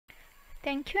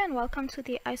Thank you and welcome to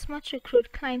the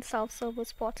iSmartRecruit client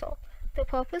self-service portal. The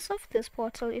purpose of this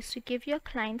portal is to give your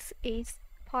clients a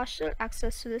partial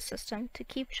access to the system to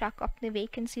keep track of the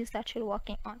vacancies that you're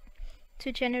working on.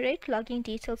 To generate login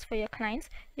details for your clients,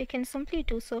 you can simply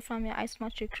do so from your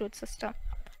iSmartRecruit system.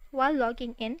 While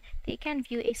logging in, they can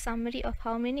view a summary of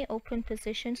how many open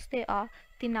positions there are,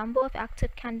 the number of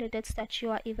active candidates that you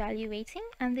are evaluating,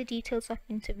 and the details of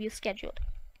interviews scheduled.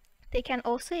 They can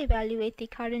also evaluate the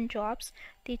current jobs,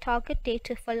 the target date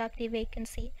to fill up the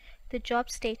vacancy, the job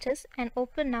status, and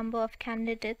open number of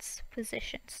candidates'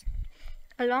 positions,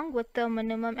 along with the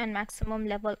minimum and maximum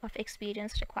level of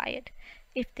experience required.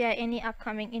 If there are any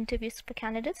upcoming interviews for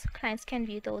candidates, clients can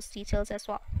view those details as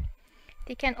well.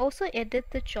 They can also edit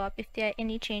the job if there are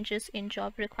any changes in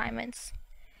job requirements.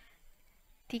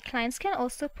 The clients can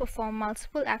also perform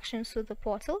multiple actions through the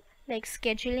portal, like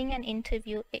scheduling an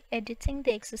interview, editing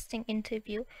the existing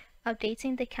interview,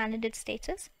 updating the candidate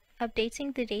status,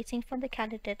 updating the rating for the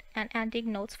candidate, and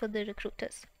adding notes for the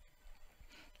recruiters.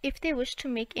 If they wish to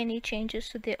make any changes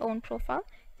to their own profile,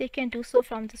 they can do so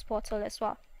from this portal as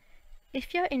well.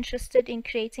 If you're interested in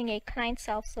creating a client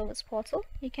self-service portal,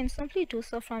 you can simply do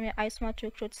so from your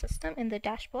iSmartRecruit system in the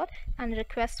dashboard and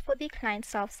request for the client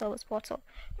self-service portal.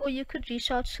 Or you could reach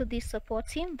out to the support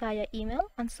team via email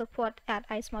on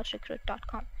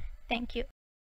support@ismartrecruit.com. Thank you.